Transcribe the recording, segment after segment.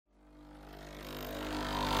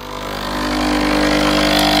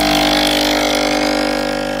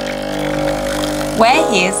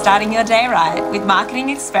We're here starting your day right with Marketing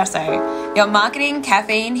Espresso, your marketing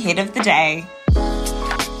caffeine hit of the day.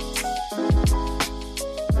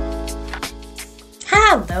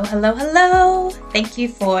 Hello. Thank you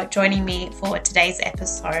for joining me for today's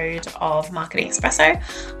episode of Marketing Espresso.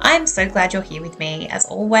 I'm so glad you're here with me as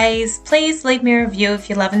always. Please leave me a review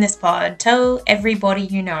if you're loving this pod. Tell everybody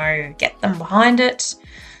you know, get them behind it.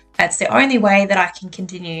 That's the only way that I can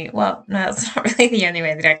continue. Well, no, it's not really the only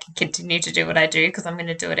way that I can continue to do what I do because I'm going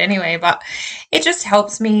to do it anyway, but it just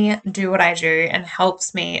helps me do what I do and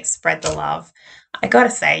helps me spread the love. I got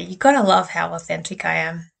to say, you got to love how authentic I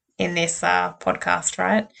am in this podcast,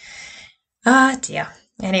 right? Dear.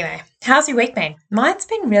 Anyway, how's your week been? Mine's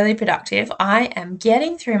been really productive. I am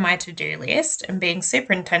getting through my to-do list and being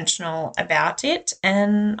super intentional about it,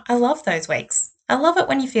 and I love those weeks. I love it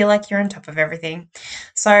when you feel like you're on top of everything.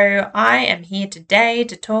 So I am here today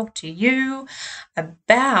to talk to you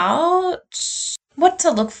about what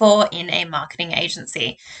to look for in a marketing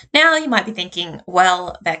agency. Now you might be thinking,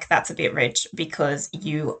 well, Beck, that's a bit rich because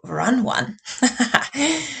you run one.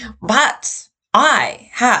 But I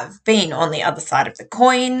have been on the other side of the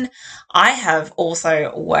coin. I have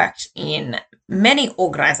also worked in many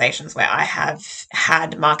organizations where I have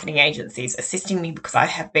had marketing agencies assisting me because I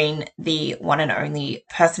have been the one and only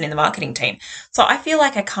person in the marketing team. So I feel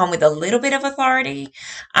like I come with a little bit of authority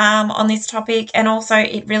on this topic. And also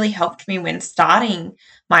it really helped me when starting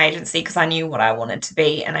my agency because I knew what I wanted to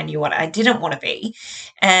be and I knew what I didn't want to be.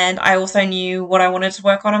 And I also knew what I wanted to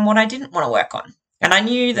work on and what I didn't want to work on. And I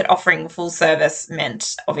knew that offering full service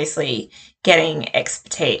meant obviously getting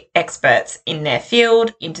experts in their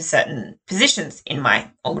field into certain positions in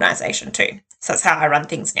my organization too. So that's how I run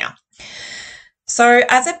things now. So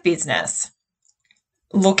as a business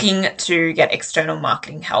looking to get external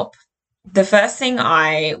marketing help, the first thing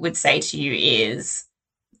I would say to you is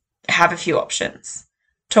have a few options.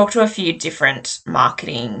 Talk to a few different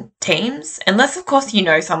marketing teams, unless of course you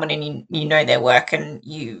know someone and you know their work and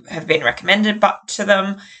you have been recommended to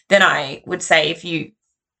them. Then I would say if you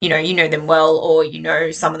know them well, or you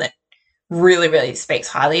know someone that really, really speaks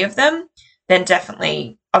highly of them, then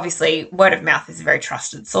definitely, obviously, word of mouth is a very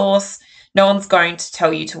trusted source. No one's going to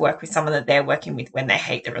tell you to work with someone that they're working with when they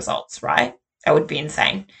hate the results, right? That would be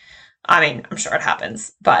insane. I mean, I'm sure it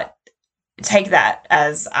happens, but take that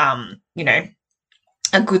as,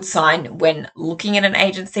 a good sign when looking at an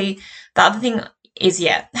agency. The other thing is,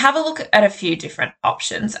 have a look at a few different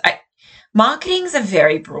options. Marketing is a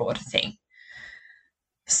very broad thing.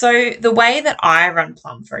 So the way that I run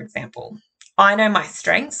Plum, for example, I know my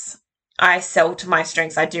strengths. I sell to my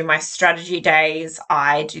strengths. I do my strategy days.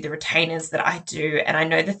 I do the retainers that I do. And I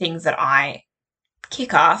know the things that I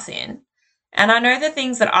kick ass in. And I know the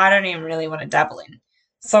things that I don't even really want to dabble in.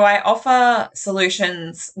 So I offer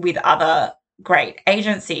solutions with other great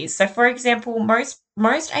agencies. So for example,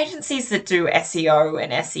 most agencies that do SEO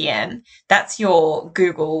and SEM, that's your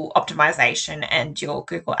Google optimization and your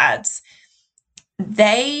Google ads,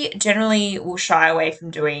 they generally will shy away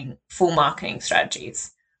from doing full marketing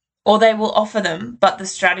strategies, or they will offer them, but the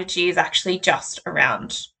strategy is actually just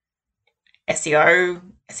around SEO,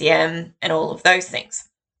 SEM, and all of those things.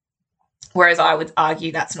 Whereas I would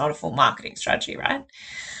argue that's not a full marketing strategy, right?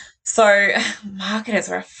 So marketers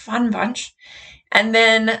are a fun bunch. And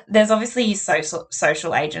then there's obviously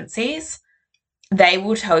social agencies. They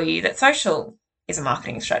will tell you that social is a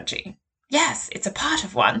marketing strategy. Yes, it's a part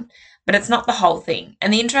of one, but it's not the whole thing.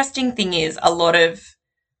 And the interesting thing is and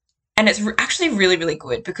it's actually really, really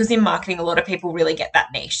good because in marketing, a lot of people really get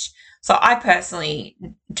that niche. So I personally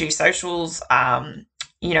do socials, but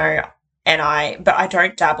I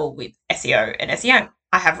don't dabble with SEO and SEO.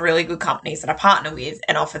 I have really good companies that I partner with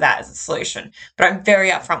and offer that as a solution. But I'm very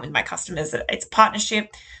upfront with my customers that it's a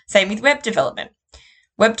partnership. Same with web development.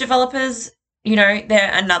 Web developers,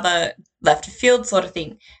 they're another left of field sort of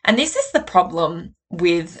thing. And this is the problem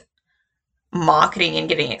with marketing and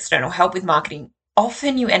getting external help with marketing.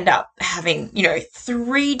 Often you end up having,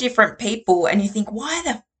 3 different people and you think, why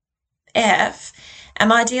the F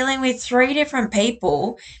am I dealing with 3 different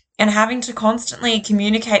people and having to constantly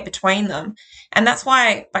communicate between them? And that's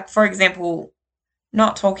why, like, for example,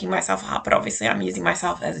 not talking myself up, but obviously I'm using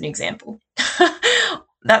myself as an example.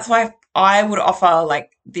 That's why I would offer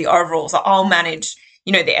like the overall. So I'll manage,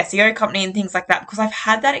 the SEO company and things like that because I've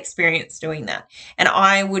had that experience doing that. And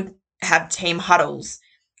I would have team huddles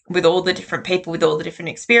with all the different people with all the different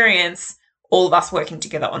experience, all of us working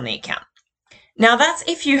together on the account. Now that's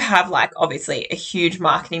if you have like obviously a huge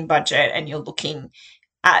marketing budget and you're looking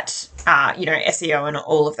at, SEO and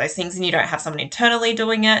all of those things and you don't have someone internally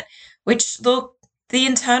doing it, which look, the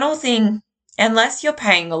internal thing, unless you're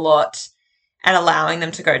paying a lot and allowing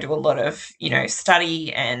them to go do a lot of,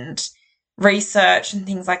 study and research and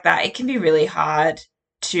things like that, it can be really hard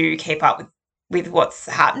to keep up with what's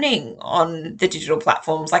happening on the digital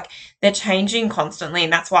platforms. Like, they're changing constantly,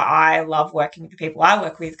 and that's why I love working with the people I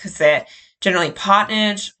work with, because they're generally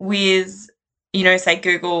partnered with, say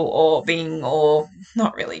Google or Bing, or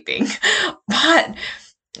not really Bing, but,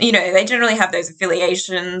 they generally have those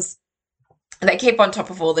affiliations. They keep on top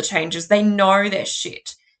of all the changes. They know their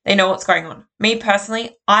shit. They know what's going on. Me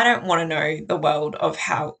personally, I don't want to know the world of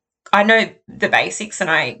how. I know the basics and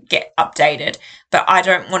I get updated, but I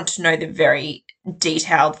don't want to know the very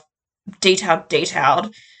detailed, things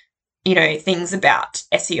about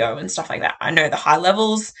SEO and stuff like that. I know the high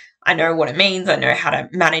levels. I know what it means. I know how to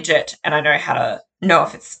manage it, and I know how to know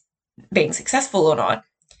if it's being successful or not.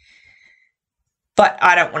 But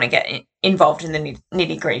I don't want to get involved in the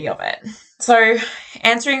nitty-gritty of it. So,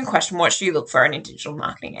 answering your question, what should you look for in a digital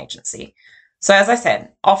marketing agency? So, as I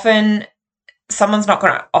said, often someone's not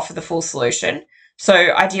going to offer the full solution. So,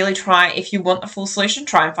 ideally, if you want the full solution,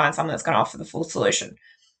 try and find someone that's going to offer the full solution.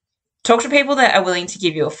 Talk to people that are willing to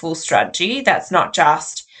give you a full strategy. That's not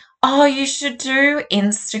just, oh, you should do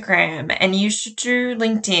Instagram and you should do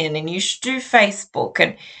LinkedIn and you should do Facebook.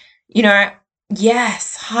 And,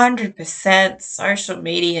 yes, 100% social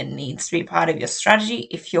media needs to be part of your strategy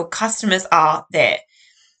if your customers are there.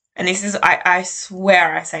 And this is, I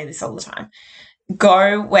swear I say this all the time.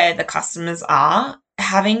 Go where the customers are.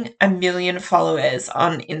 Having 1 million followers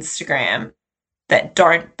on Instagram that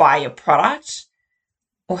don't buy your product,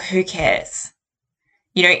 or who cares?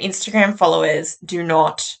 Instagram followers do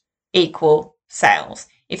not equal sales.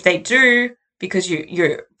 If they do, because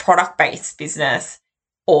you're product-based business,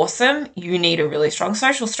 awesome. You need a really strong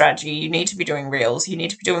social strategy. You need to be doing reels. You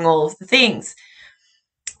need to be doing all of the things.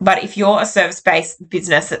 But if you're a service-based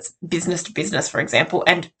business that's business to business, for example,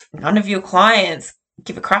 and none of your clients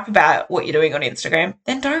give a crap about what you're doing on Instagram,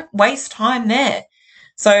 then don't waste time there.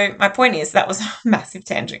 So my point is, that was a massive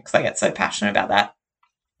tangent because I get so passionate about that.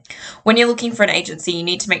 When you're looking for an agency, you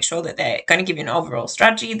need to make sure that they're going to give you an overall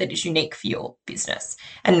strategy that is unique for your business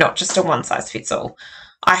and not just a one-size-fits-all.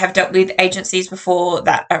 I have dealt with agencies before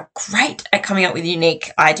that are great at coming up with unique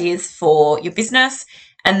ideas for your business.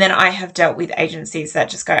 And then I have dealt with agencies that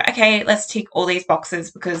just go, okay, let's tick all these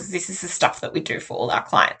boxes because this is the stuff that we do for all our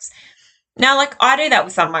clients. Now, I do that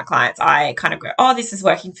with some of my clients. I kind of go, oh, this is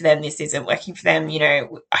working for them. This isn't working for them. I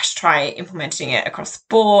should try implementing it across the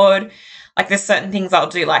board. There's certain things I'll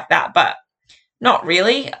do like that, but not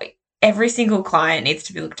really. Every single client needs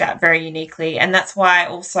to be looked at very uniquely. And that's why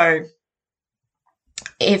also,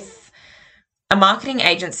 if a marketing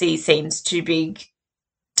agency seems too big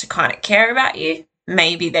to kind of care about you,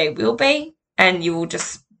 maybe they will be, and you will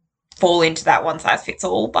just fall into that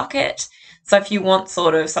one-size-fits-all bucket. So if you want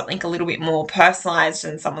sort of something a little bit more personalized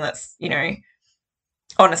and someone that's,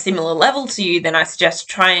 on a similar level to you, then I suggest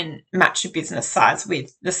try and match your business size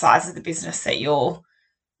with the size of the business that you're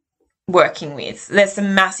working with. There's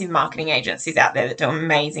some massive marketing agencies out there that do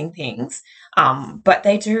amazing things, but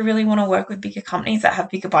they do really want to work with bigger companies that have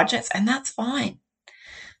bigger budgets, and that's fine.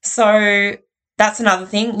 So that's another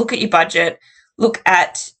thing. Look at your budget. Look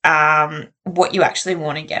at what you actually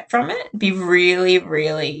want to get from it. Be really,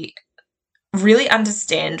 really, really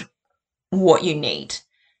understand what you need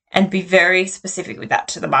and be very specific with that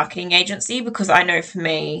to the marketing agency, because I know for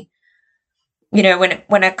me,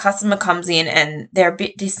 when a customer comes in and they're a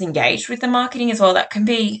bit disengaged with the marketing as well, that can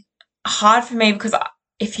be hard for me, because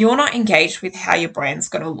if you're not engaged with how your brand's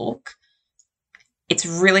going to look, it's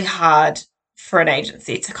really hard for an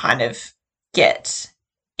agency to kind of get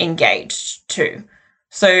engaged too.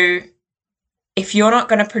 So if you're not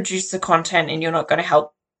going to produce the content and you're not going to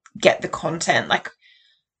help get the content,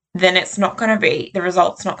 then it's not going to be, the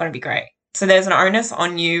result's not going to be great. So there's an onus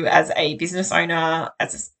on you as a business owner,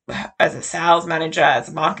 as a sales manager, as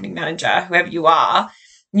a marketing manager, whoever you are.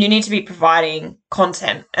 You need to be providing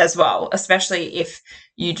content as well, especially if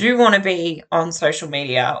you do want to be on social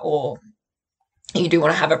media or you do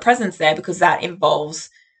want to have a presence there, because that involves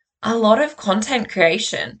a lot of content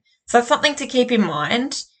creation. So it's something to keep in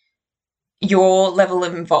mind, your level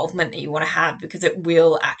of involvement that you want to have, because it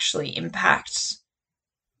will actually impact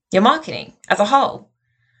your marketing as a whole.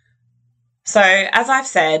 So as I've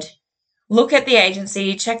said, look at the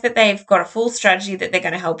agency, check that they've got a full strategy that they're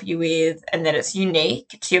going to help you with and that it's unique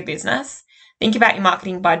to your business. Think about your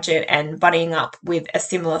marketing budget and buddying up with a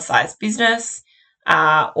similar sized business,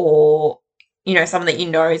 or, someone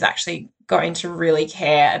that is actually going to really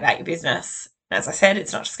care about your business. And as I said,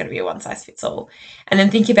 it's not just going to be a one size fits all. And then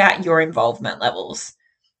think about your involvement levels.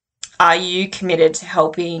 are you committed to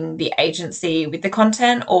helping the agency with the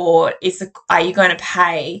content, or are you going to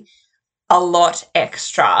pay a lot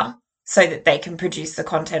extra so that they can produce the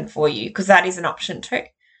content for you? Because that is an option too.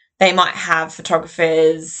 They might have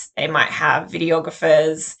photographers, they might have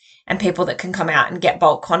videographers, and people that can come out and get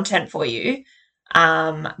bulk content for you.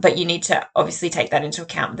 But you need to obviously take that into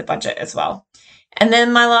account with the budget as well. And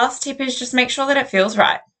then my last tip is just make sure that it feels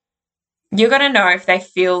right. You're going to know if they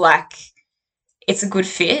feel like it's a good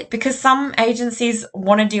fit, because some agencies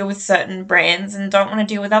want to deal with certain brands and don't want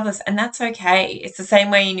to deal with others, and that's okay. It's the same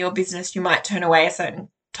way in your business. You might turn away a certain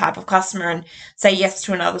type of customer and say yes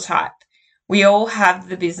to another type. We all have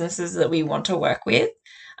the businesses that we want to work with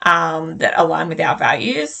that align with our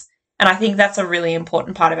values, and I think that's a really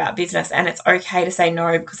important part of our business, and it's okay to say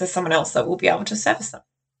no because there's someone else that will be able to service them.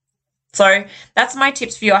 So that's my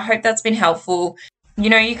tips for you. I hope that's been helpful. You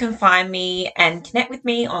know, you can find me and connect with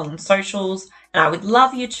me on socials, and I would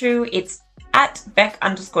love you to. It's at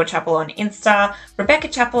Beck_Chappell on Insta, Rebecca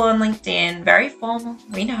Chappell on LinkedIn, very formal,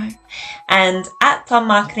 we know, and at Plum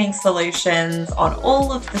Marketing Solutions on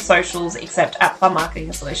all of the socials except at Plum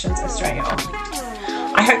Marketing Solutions Australia on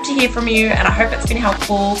LinkedIn. I hope to hear from you, and I hope it's been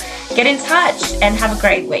helpful. Get in touch and have a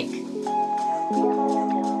great week.